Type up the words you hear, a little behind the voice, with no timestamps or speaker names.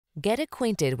Get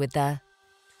acquainted with the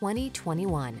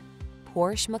 2021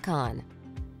 Porsche Macan.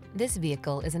 This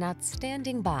vehicle is an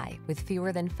outstanding buy with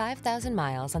fewer than 5,000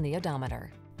 miles on the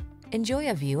odometer. Enjoy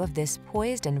a view of this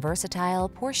poised and versatile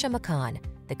Porsche Macan,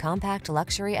 the compact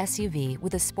luxury SUV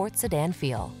with a sports sedan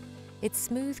feel. Its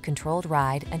smooth, controlled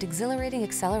ride and exhilarating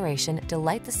acceleration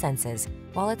delight the senses,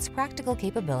 while its practical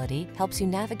capability helps you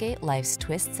navigate life's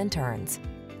twists and turns.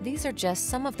 These are just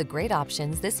some of the great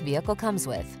options this vehicle comes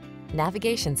with: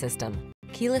 navigation system,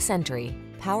 keyless entry,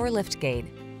 power liftgate,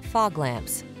 fog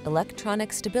lamps,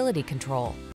 electronic stability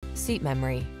control, seat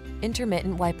memory,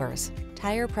 intermittent wipers,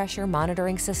 tire pressure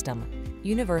monitoring system,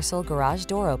 universal garage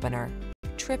door opener,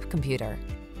 trip computer.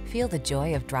 Feel the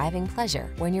joy of driving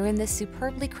pleasure when you're in this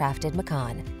superbly crafted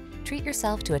Macan. Treat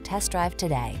yourself to a test drive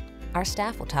today. Our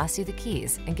staff will toss you the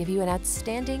keys and give you an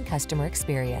outstanding customer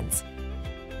experience.